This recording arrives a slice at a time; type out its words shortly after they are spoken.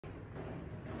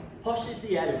Posture is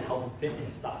the area of health and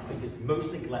fitness that I think is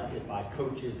most neglected by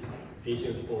coaches,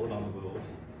 physios all around the world.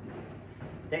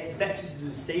 They expect you to do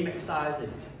the same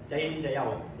exercises day in, day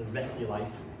out for the rest of your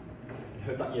life and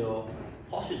hope that your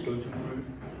posture is going to improve.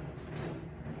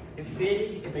 In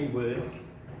theory, it may work,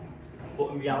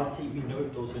 but in reality, we know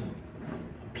it doesn't.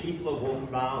 And people are walking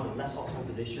around in less optimal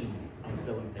positions and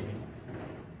still in pain.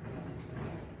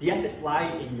 The efforts lie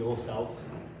in yourself.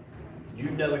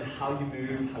 You knowing how you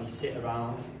move, how you sit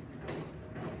around,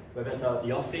 whether it's at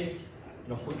the office,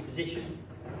 in a hunch position,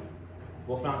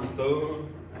 walking around your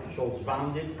phone, shoulders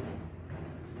rounded,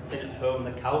 sitting at home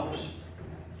on the couch,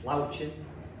 slouching.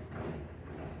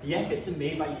 The efforts are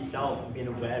made by yourself and being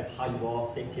aware of how you are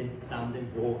sitting, standing,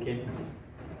 walking.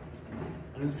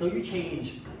 And until you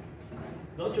change,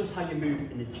 not just how you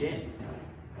move in the gym,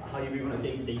 but how you move on a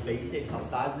day-to-day basis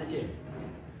outside of the gym,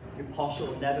 your posture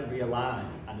will never realign